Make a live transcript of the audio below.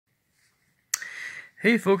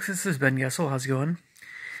Hey folks, this is Ben Gessel. How's it going?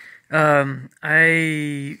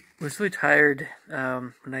 I was really tired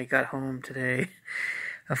when I got home today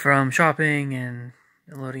from shopping and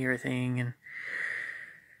unloading everything, and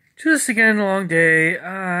just again a long day.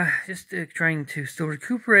 Just trying to still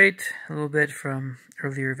recuperate a little bit from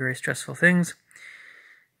earlier very stressful things,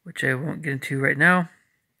 which I won't get into right now.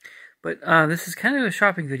 But this is kind of a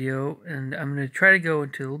shopping video, and I'm going to try to go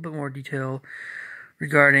into a little bit more detail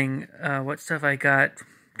regarding what stuff I got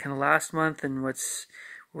kind of last month and what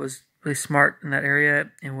was really smart in that area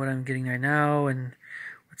and what I'm getting right now and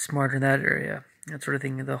what's smarter in that area. That sort of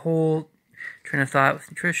thing. The whole train of thought with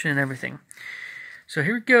nutrition and everything. So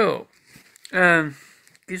here we go. I'm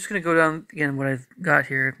just going to go down again what I've got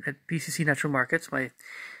here at PCC Natural Markets, my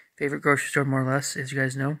favorite grocery store more or less, as you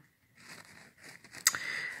guys know.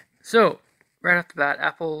 So, right off the bat,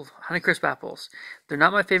 Honeycrisp apples. They're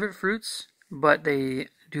not my favorite fruits, but they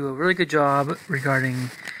do a really good job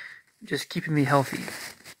regarding just keeping me healthy.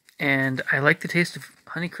 And I like the taste of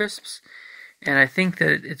Honeycrisps, and I think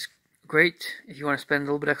that it's great if you want to spend a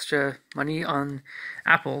little bit extra money on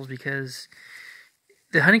apples, because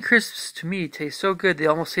the Honeycrisps to me taste so good, they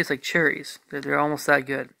almost taste like cherries. They're almost that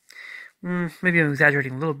good. Maybe I'm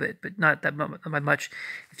exaggerating a little bit, but not that much.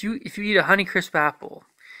 If you eat a Honeycrisp apple,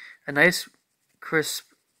 a nice, crisp,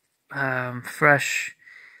 fresh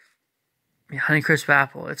Honeycrisp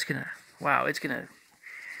apple, it's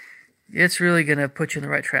really gonna put you on the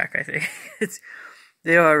right track, I think.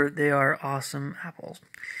 They are awesome apples,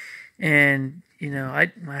 and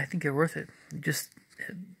I think they're worth it. Just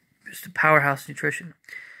a powerhouse nutrition.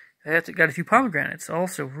 I got a few pomegranates,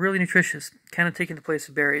 also really nutritious, kind of taking the place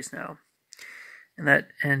of berries now. And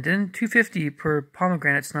then $2.50 per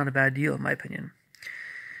pomegranate's not a bad deal in my opinion.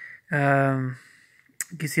 You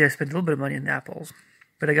can see I spent a little bit of money on the apples,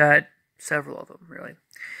 but I got several of them, really.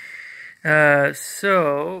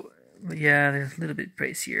 But yeah, they're a little bit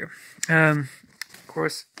pricier. Of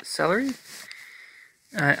course, celery.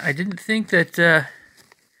 I didn't think that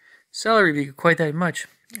celery would be quite that much.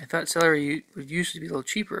 I thought celery would usually be a little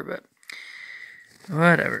cheaper, but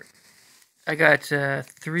whatever. I got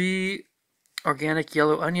 3 organic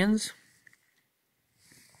yellow onions.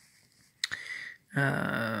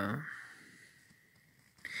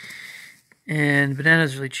 And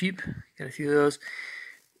bananas are really cheap. Got a few of those.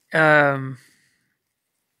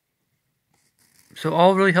 So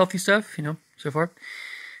all really healthy stuff, so far.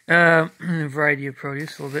 A variety of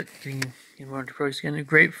produce, a little bit. Getting more into produce again.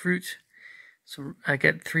 Grapefruit. So I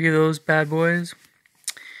got 3 of those bad boys.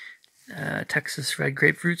 Texas red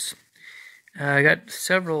grapefruits. I got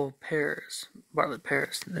several pears, Bartlett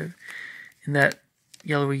pears. They're in that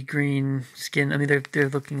yellowy green skin. I mean, they're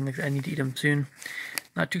looking like I need to eat them soon.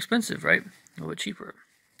 Not too expensive, right? A little bit cheaper.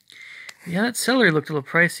 But yeah, that celery looked a little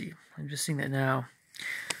pricey. I'm just seeing that now.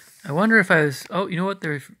 I wonder if I was... Oh, you know what?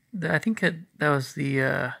 I think that was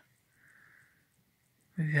the...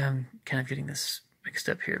 Maybe I'm kind of getting this mixed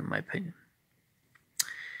up here, in my opinion.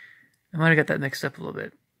 I might have got that mixed up a little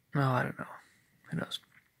bit. No, I don't know. Who knows?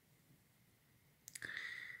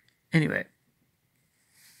 Anyway.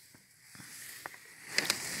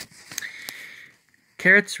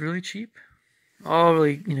 Carrots, really cheap. All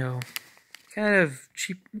really, kind of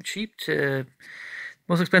cheap to...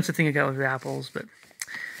 Most expensive thing I got was apples, but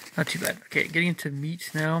not too bad. Okay, getting into meat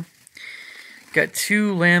now. Got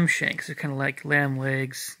 2 lamb shanks. They're kind of like lamb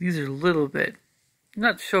legs. These are a little bit,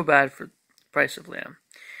 not so bad for the price of lamb.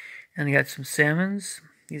 And I got some salmons.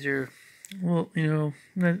 These are, well,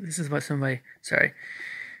 this is what some of my, a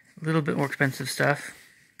little bit more expensive stuff.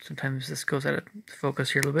 Sometimes this goes out of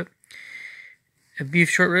focus here a little bit. Beef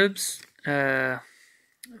short ribs,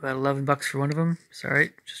 about $11 for one of them.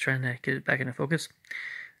 Sorry, just trying to get it back into focus.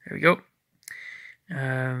 There we go.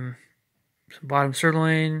 Some bottom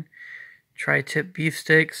sirloin, tri-tip beef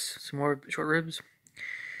steaks, some more short ribs.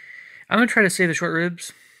 I'm going to try to save the short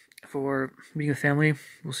ribs for meeting with family.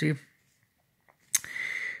 We'll see. A whole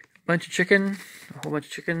bunch of chicken.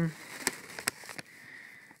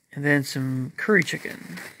 And then some curry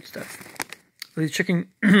chicken stuff. These chicken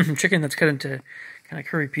that's cut into kind of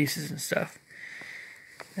curry pieces and stuff.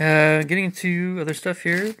 Getting into other stuff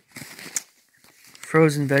here.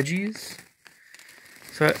 Frozen veggies.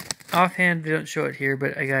 So offhand, they don't show it here,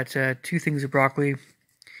 but I got 2 things of broccoli,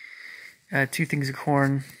 2 things of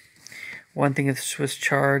corn, 1 thing of Swiss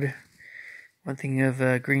chard, 1 thing of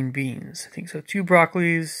green beans. I think so. 2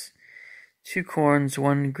 broccolis, 2 corns,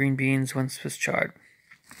 1 green beans, 1 Swiss chard.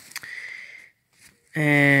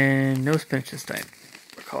 And no spinach this time,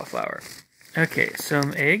 or cauliflower. Okay,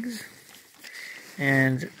 some eggs,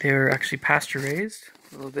 and they're actually pasture raised.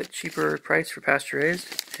 A little bit cheaper price for pasture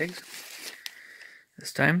raised eggs.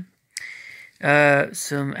 this time.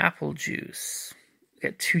 Some apple juice.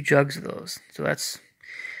 Got 2 jugs of those, so that's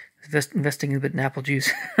investing a bit in apple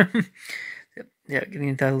juice. Yeah, getting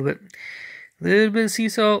into that a little bit of sea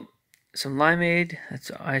salt, some limeade.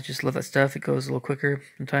 I just love that stuff. It goes a little quicker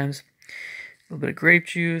sometimes. A little bit of grape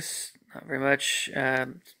juice, not very much.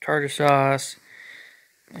 Tartar sauce,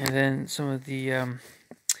 and then some of the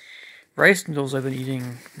rice noodles I've been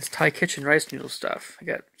eating. This Thai kitchen rice noodle stuff. I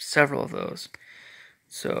got several of those.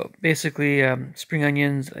 So basically, spring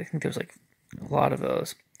onions. I think there's like a lot of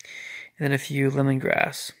those, and then a few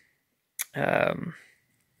lemongrass.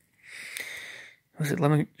 Was it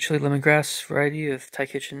chili lemongrass variety of Thai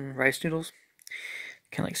kitchen rice noodles?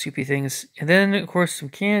 Kind of like soupy things. And then, of course, some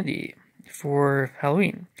candy for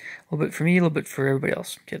Halloween. A little bit for me, a little bit for everybody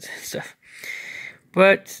else, kids and stuff.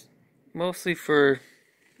 But mostly for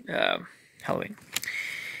Halloween.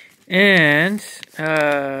 And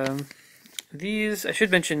these, I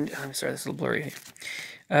should mention, I'm sorry, this is a little blurry.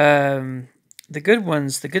 The good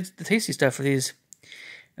ones, the tasty stuff are these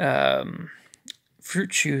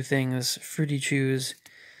fruit chew things, fruity chews.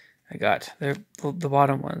 I got they're the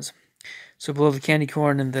bottom ones. So below the candy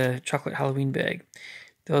corn and the chocolate Halloween bag,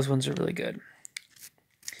 those ones are really good.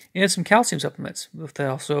 And some calcium supplements with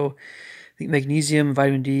also I think magnesium,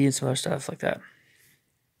 vitamin D, and some other stuff like that.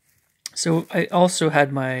 So I also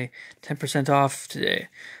had my 10% off today.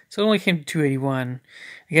 So it only came to $281.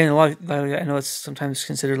 Again, I know it's sometimes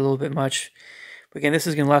considered a little bit much, but again, this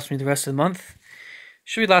is going to last me the rest of the month.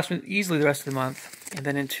 Should last me easily the rest of the month, and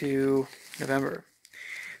then into November.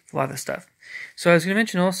 A lot of this stuff. So I was going to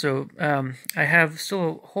mention also, I have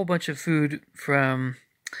still a whole bunch of food from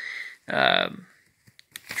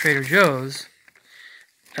Trader Joe's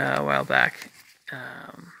a while back.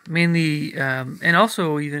 Mainly, and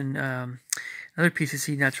also even another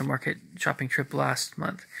PCC natural market shopping trip last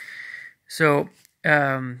month. So,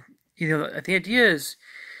 the idea is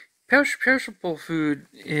perishable food.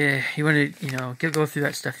 You want to, go through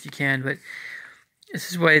that stuff if you can, but this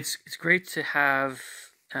is why it's great to have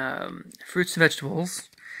fruits and vegetables.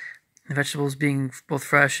 The vegetables being both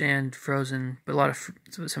fresh and frozen, but a lot of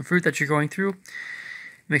some fruit that you're going through.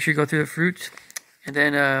 Make sure you go through the fruit, and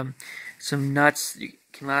then some nuts that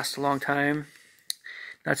can last a long time.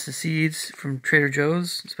 Nuts and seeds from Trader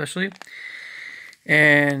Joe's, especially,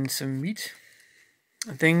 and some meat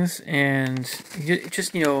and things, and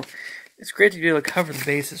just it's great to be able to cover the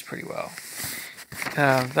bases pretty well.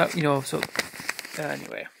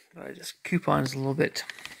 Anyway, I just coupons a little bit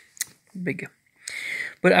big,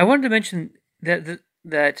 but I wanted to mention that the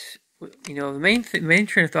main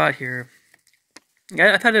train of thought here.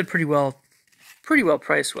 I thought it did pretty well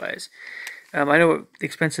price wise. I know what the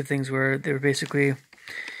expensive things were. They were basically.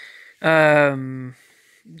 I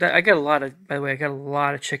got a lot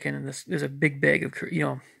of chicken in this. There's a big bag of, if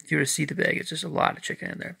you were to see the bag, it's just a lot of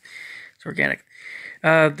chicken in there. It's organic.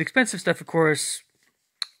 The expensive stuff, of course,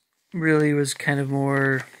 really was kind of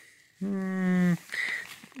more,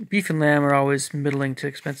 beef and lamb are always middling to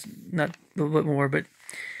expensive, not a little bit more, but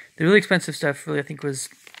the really expensive stuff really, I think, was,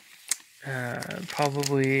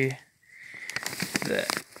 probably the,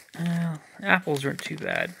 apples weren't too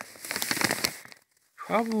bad.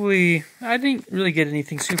 Probably, I didn't really get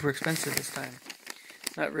anything super expensive this time.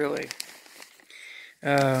 Not really.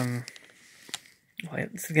 Again,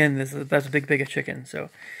 that's a big bag of chicken. So,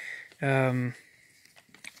 but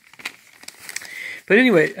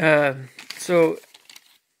anyway, so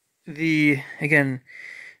the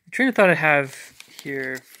train of thought I have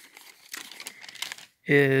here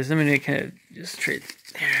is, I'm going to kind of just go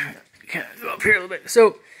up here a little bit.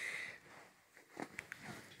 So.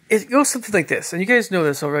 It goes something like this, and you guys know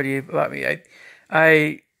this already about me.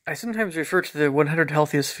 I sometimes refer to the 100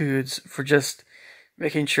 healthiest foods for just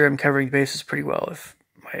making sure I'm covering the bases pretty well with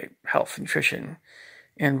my health, nutrition,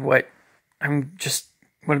 and what I'm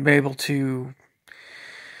able to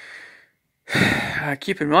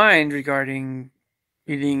keep in mind regarding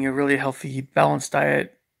eating a really healthy, balanced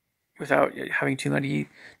diet without having too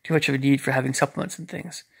much of a need for having supplements and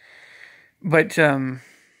things. But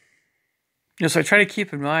so I try to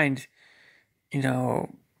keep in mind,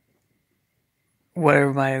 where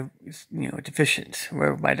am I, deficient?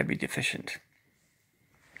 Where might I be deficient?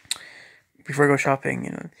 Before I go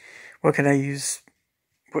shopping, what can I use?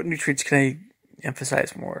 What nutrients can I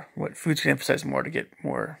emphasize more? What foods can I emphasize more to get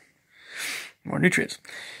more nutrients?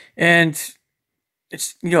 And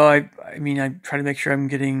it's, I try to make sure I'm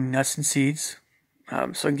getting nuts and seeds.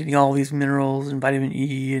 So I'm getting all these minerals and vitamin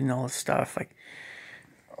E and all this stuff, like,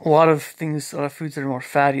 a lot of foods that are more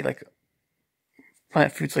fatty, like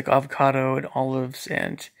plant foods like avocado and olives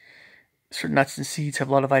and certain nuts and seeds have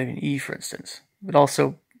a lot of vitamin E, for instance. but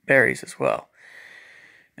also berries as well.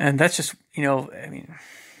 And that's just, I mean,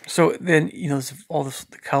 so then, there's all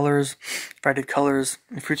the colors, variety of colors,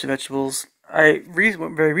 and fruits and vegetables.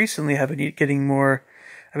 Very recently have been getting more,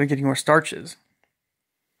 I've been getting more starches,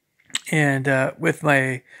 and with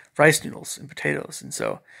my rice noodles and potatoes, and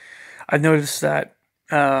so I've noticed that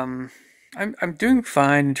I'm doing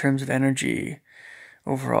fine in terms of energy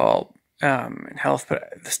overall, and health,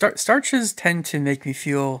 but the starches tend to make me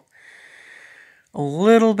feel a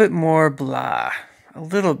little bit more blah. A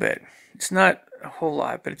little bit. It's not a whole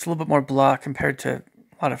lot, but it's a little bit more blah compared to a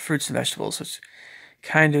lot of fruits and vegetables, which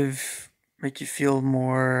kind of make you feel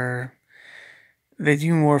more. They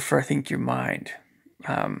do more for, I think, your mind,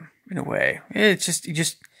 in a way. It's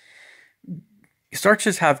just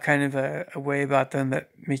starches have kind of a way about them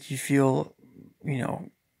that make you feel,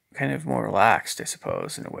 kind of more relaxed, I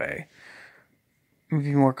suppose, in a way.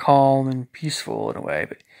 Maybe more calm and peaceful in a way,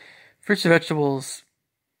 but fruits and vegetables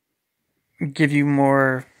give you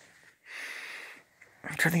more.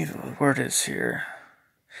 I'm trying to think of what the word is here.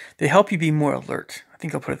 They help you be more alert. I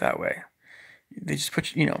think I'll put it that way. They just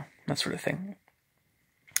put that sort of thing.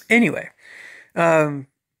 Anyway, I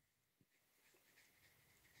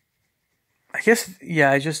guess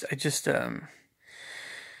I just I'm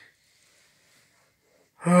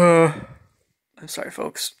sorry,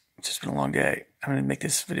 folks. It's just been a long day. I'm gonna make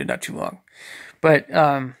this video not too long, but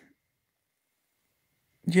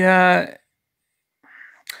yeah.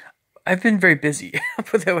 I've been very busy. I'll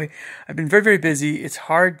put it that way. I've been very, very busy. It's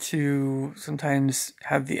hard to sometimes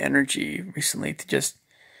have the energy recently to just,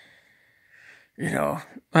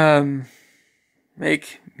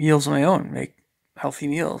 make meals on my own, make healthy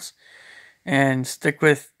meals, and stick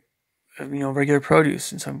with, regular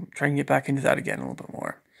produce. And so I'm trying to get back into that again a little bit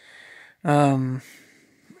more. And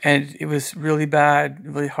it was really bad,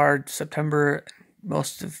 really hard September,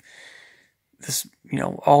 most of this,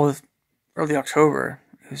 all of early October.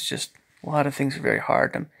 It was just a lot of things were very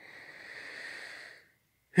hard.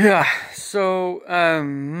 So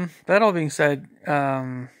that all being said,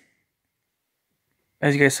 as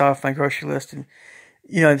you guys saw off my grocery list, and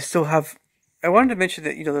I wanted to mention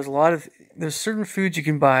that there's certain foods you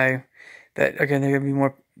can buy that, again, they're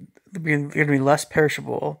going to be less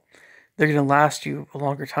perishable. They're going to last you a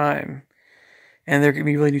longer time, and they're going to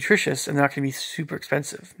be really nutritious, and they're not going to be super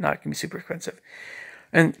expensive.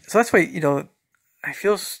 And so that's why I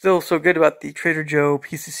feel still so good about the Trader Joe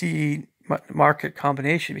PCC market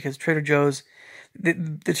combination, because Trader Joe's,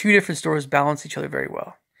 the two different stores balance each other very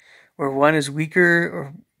well. Where one is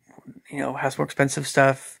weaker or, has more expensive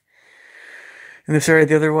stuff in this area,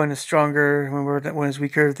 the other one is stronger. When one is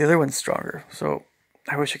weaker, the other one's stronger. So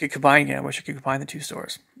I wish I could combine the two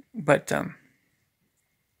stores. But, I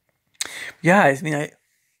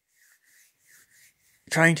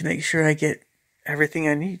trying to make sure I get everything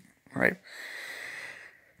I need, right?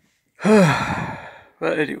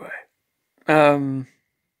 But anyway,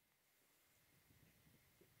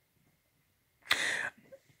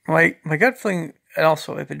 my gut feeling, and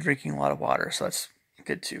also I've been drinking a lot of water, so that's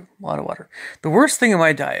good too. A lot of water. The worst thing in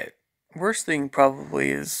my diet, probably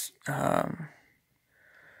is,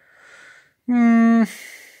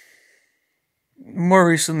 more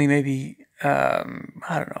recently maybe, I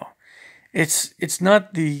don't know. It's not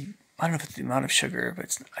I don't know if it's the amount of sugar, but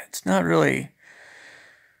it's not really.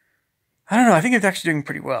 I don't know. I think it's actually doing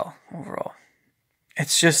pretty well overall.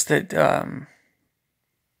 It's just that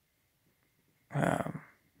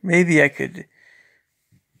maybe I could.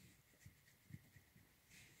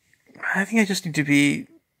 I think I just need to be.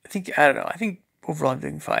 I don't know. I think overall I'm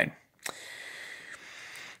doing fine.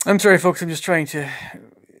 I'm sorry, folks. I'm just trying to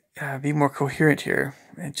be more coherent here.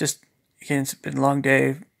 Again, it's been a long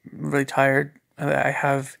day. I'm really tired. I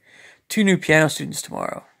have 2 new piano students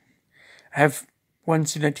tomorrow. I have one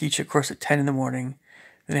student I teach a course at 10 in the morning.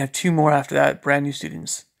 Then I have 2 more after that, brand new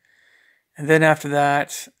students. And then after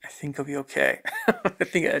that, I think I'll be okay. I don't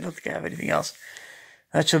think I have anything else.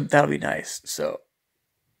 That'll be nice. So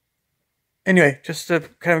anyway, just a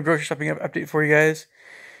kind of grocery shopping update for you guys.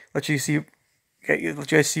 Let you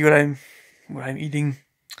guys see what I'm eating.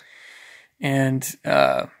 And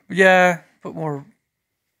put more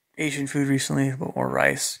Asian food recently, a bit more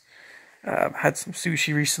rice. Had some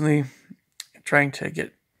sushi recently. Trying to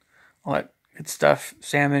get all that good stuff.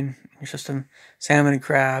 Salmon, salmon and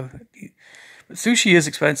crab. But sushi is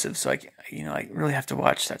expensive, so I really have to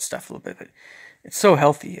watch that stuff a little bit. But it's so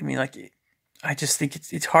healthy. I mean, I just think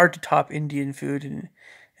it's hard to top Indian food and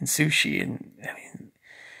sushi. And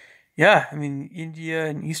India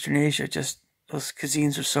and Eastern Asia, just those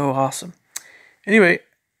cuisines are so awesome. Anyway,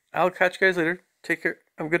 I'll catch you guys later. Take care.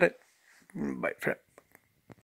 I'm good. Bye for now.